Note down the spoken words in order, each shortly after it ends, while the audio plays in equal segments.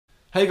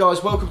Hey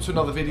guys, welcome to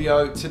another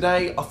video.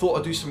 Today I thought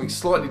I'd do something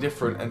slightly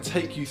different and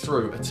take you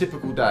through a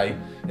typical day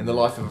in the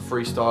life of a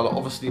freestyler.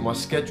 Obviously my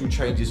schedule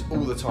changes all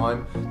the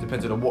time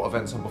depending on what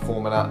events I'm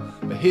performing at,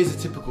 but here's a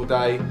typical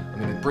day. I'm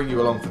going to bring you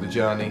along for the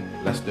journey.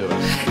 Let's do it.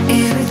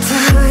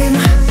 Anytime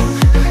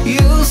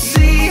you'll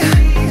see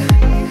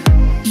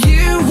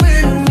you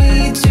and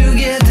me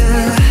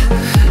together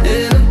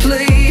in a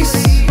place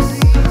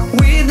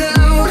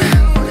without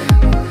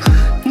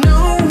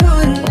no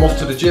one. I'm off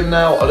to the gym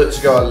now. I look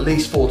to go at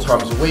least 4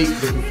 times a week.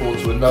 Looking forward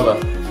to another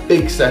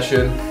big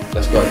session.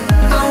 Let's go. I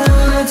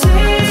wanna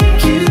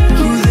take you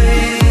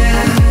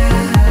there.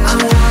 I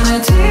wanna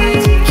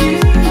take you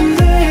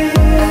there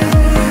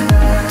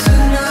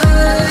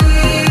tonight.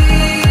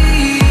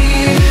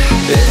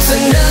 It's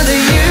another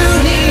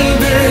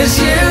universe,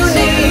 you.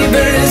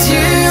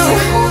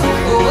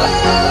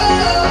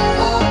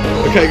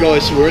 Okay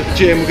guys, so we're at the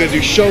gym. We're going to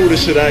do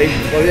shoulders today.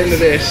 By the end of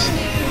this,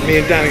 me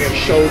and Danny have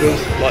shoulders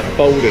like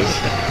boulders.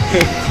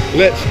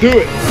 Let's do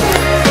it.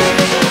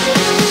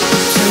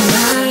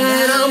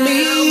 Tonight I'll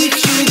meet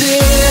you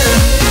there.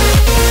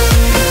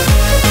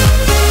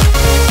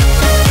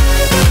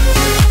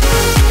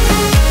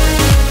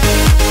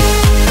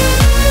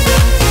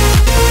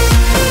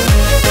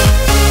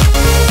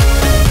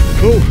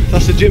 Cool,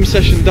 that's the gym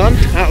session done.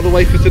 Out of the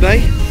way for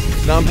today.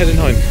 Now I'm heading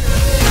home.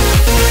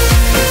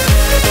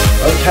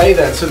 Okay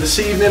then, so this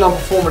evening I'm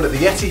performing at the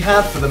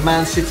Etihad for the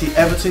Man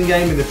City-Everton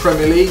game in the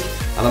Premier League,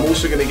 and I'm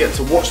also going to get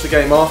to watch the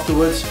game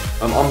afterwards.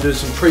 I'm doing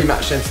some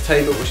pre-match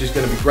entertainment, which is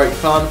going to be great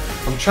fun.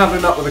 I'm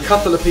travelling up with a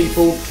couple of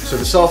people, so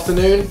this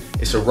afternoon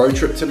it's a road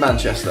trip to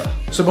Manchester.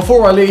 So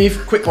before I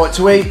leave, quick bite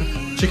to eat,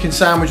 chicken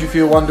sandwich if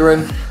you're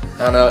wondering,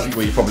 and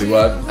well you probably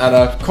weren't,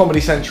 and Comedy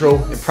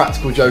Central in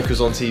Practical Jokers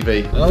on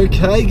TV.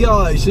 Okay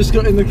guys, just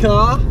got in the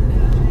car.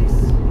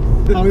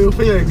 How are you all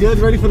feeling? Good?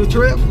 Ready for the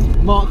trip?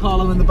 Mark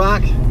Harlow in the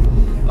back.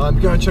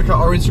 Go and check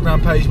out our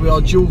Instagram page. We are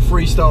dual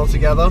freestyle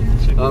together,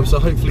 so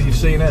hopefully you've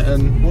seen it.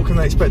 And what can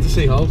they expect to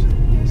see, Harles?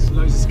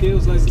 Loads of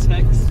skills, loads of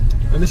text.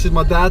 And this is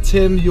my dad,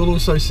 Tim. You'll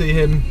also see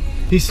him.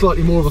 He's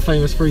slightly more of a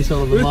famous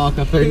freestyler than Mark,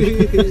 I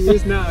think. He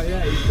is now,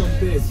 yeah, he's gone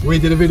big. We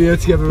did a video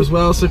together as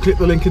well, so click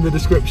the link in the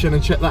description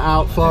and check that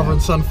out. Father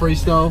and son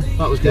freestyle.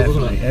 That was good,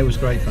 Definitely. wasn't it? It was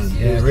great fun.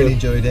 Yeah, I really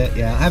enjoyed it.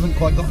 Yeah, I haven't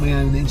quite got my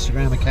own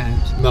Instagram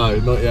account. No,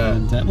 not yet.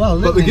 And, well,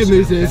 but the good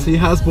news is he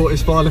has bought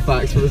his file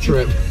facts for the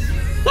trip.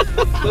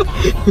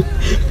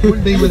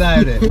 Wouldn't be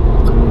without it.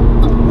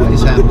 What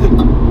is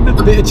happening?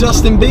 A bit of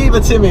Justin Bieber,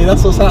 Timmy.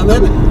 That's what's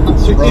happening.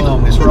 It's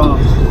wrong. It's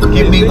wrong.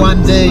 Give me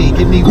 1D.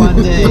 Give me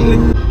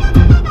 1D.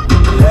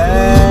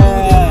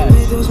 Yeah.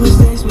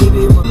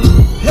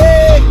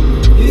 Hey,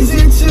 is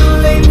it too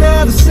late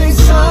now to say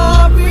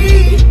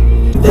sorry?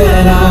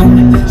 That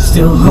I'm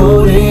still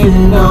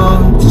holding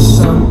on to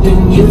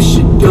something. You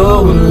should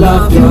go and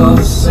love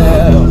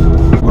yourself.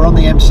 We're on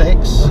the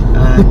M6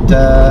 and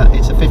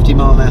it's a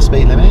 50-mile-an-hour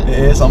speed limit. It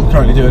is. I'm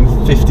currently doing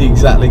 50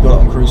 exactly. Got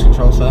it on cruise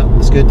control, so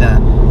That's good,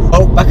 Dan.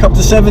 oh, back up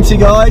to 70,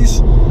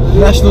 guys.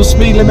 National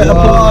speed limit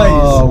applies.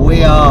 Oh,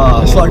 we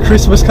are. It's like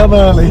Christmas come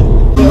early.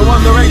 Bit of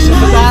One Direction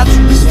for Dad.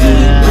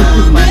 Yeah,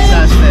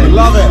 fantastic.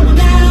 Love it.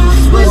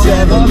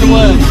 Yeah, love the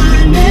words.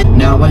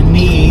 Now I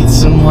need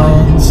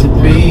someone to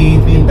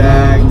breathe me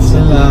back to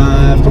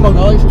life. Come on,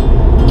 guys.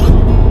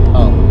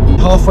 Oh,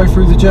 halfway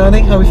through the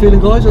journey. How are we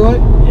feeling, guys? All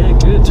right? Yeah,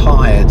 good.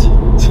 Tired.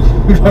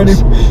 we've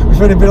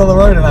only been on the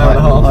road an hour and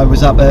a half. I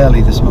was up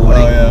early this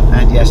morning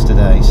and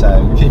yesterday,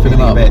 so Keeping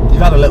him up. feeling a bit.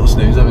 You've had a little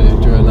snooze, haven't you,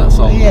 during that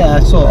song? Yeah,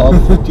 sort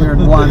of,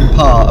 during one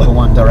part of a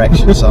One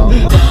Direction song.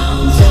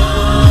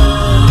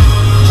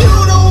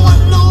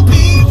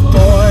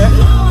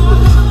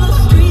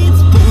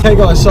 Okay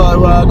guys, so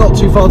not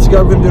too far to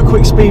go. We're going to do a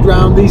quick speed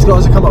round. These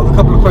guys have come up with a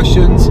couple of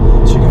questions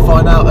so you can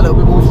find out a little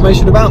bit more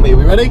information about me. Are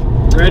we ready?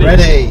 Ready?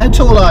 Ready. How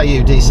tall are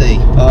you, DC?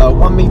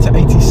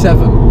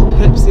 1m87.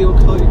 Pepsi or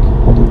Coke?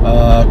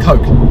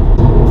 Coke.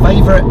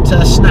 Favourite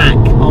snack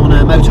on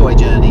a motorway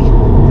journey?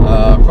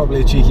 Probably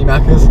a cheeky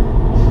Macca's.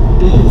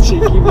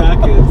 Cheeky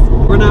backers.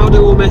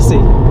 Ronaldo or Messi?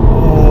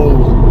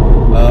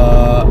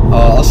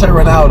 I'll say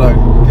Ronaldo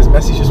because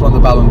Messi's just won the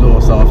Ballon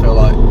d'Or, so I feel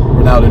like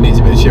Ronaldo needs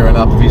a bit of cheering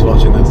up if he's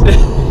watching this.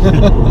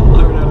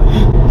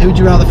 Who would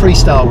you rather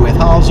freestyle with,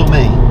 Harles or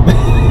me?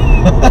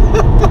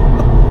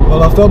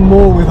 Well, I've done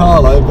more with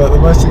Harlow, but the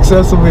most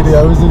successful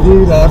video was with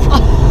you, Dad.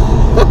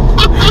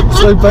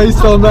 So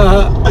based on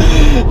that,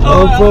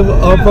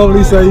 I'll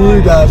probably say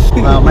you, Dad.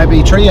 Well,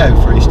 maybe trio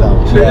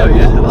freestyle. Yeah.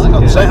 Hasn't got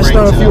the same Let us ring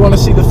know if to you it. want to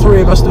see the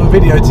three of us do a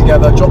video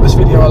together. Drop this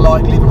video a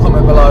like, leave a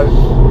comment below,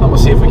 and we'll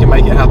see if we can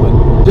make it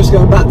happen. Just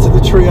going back to the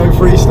trio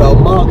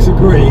freestyle, Mark's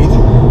agreed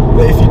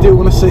that if you do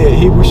want to see it,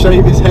 he will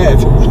shave his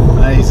head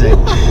Amazing.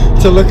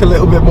 to look a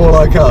little bit more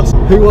like us.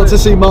 Who wants to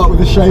see Mark with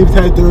a shaved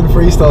head doing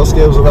freestyle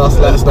skills with us?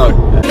 Let us know.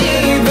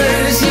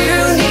 Universe,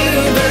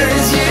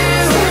 universe,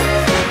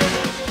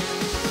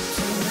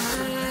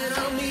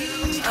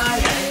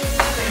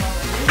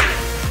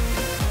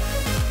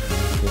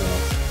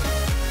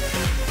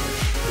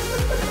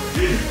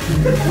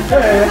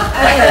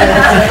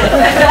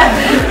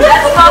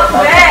 That's not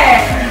fair.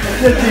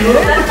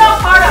 That's not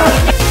part of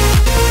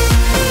it.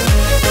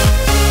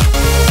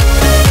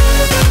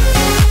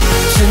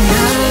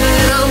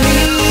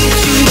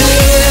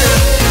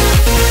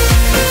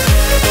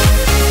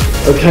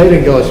 Okay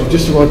then guys, we've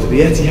just arrived at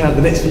the Etihad.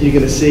 The next thing you're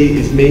going to see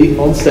is me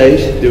on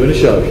stage doing a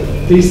show.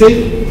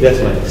 DC?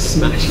 Yes mate.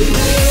 Smash it.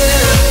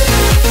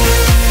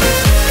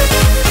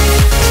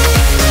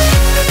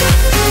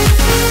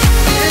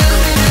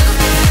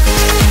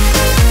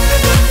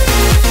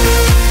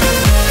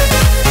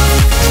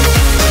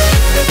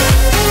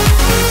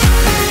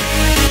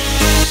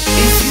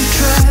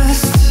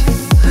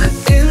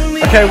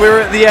 Okay,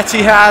 we're at the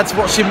Etihad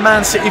watching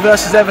Man City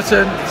versus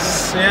Everton.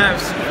 Yeah, it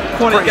was a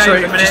quality game for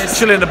a minute. Just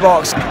chilling in the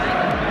box.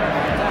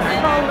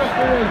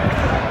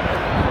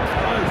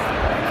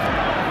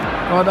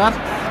 Right, Dad?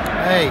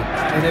 Hey,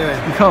 how you doing?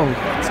 You cold?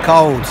 It's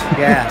cold.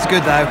 Yeah, it's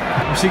good though.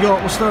 What's he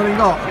got? What's Sterling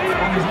got?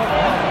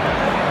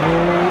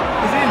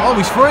 Oh,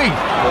 he's free.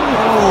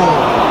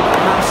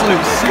 Oh,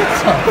 absolute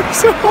sitter.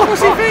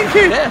 What's he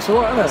thinking? Yeah, it's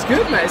alright, isn't it? It's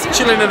good, mate. It's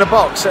Chilling in the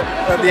box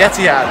at the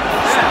Etihad.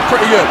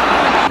 Pretty good.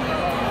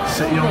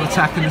 City on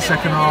attack in the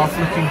second half,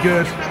 looking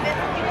good. They've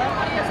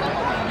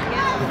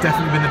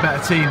definitely been the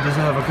better team,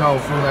 deserve a goal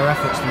for all their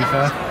efforts, to be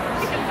fair.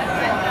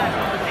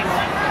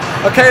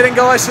 Okay then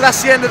guys, so that's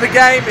the end of the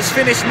game. It's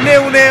finished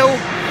 0-0.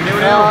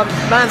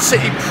 Man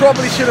City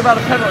probably should have had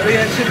a penalty at the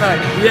end, shouldn't they?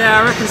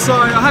 Yeah, I reckon so.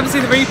 I haven't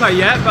seen the replay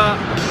yet, but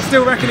I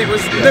still reckon it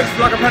looks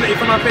like a penalty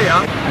from up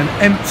here. An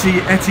empty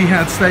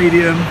Etihad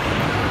Stadium.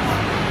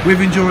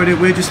 We've enjoyed it,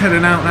 we're just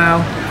heading out now.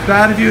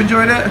 Dad, have you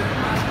enjoyed it?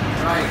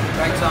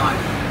 Great time.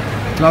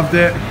 Loved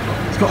it.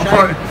 It's got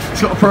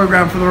a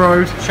program for the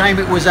road. Shame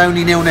it was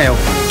only 0-0.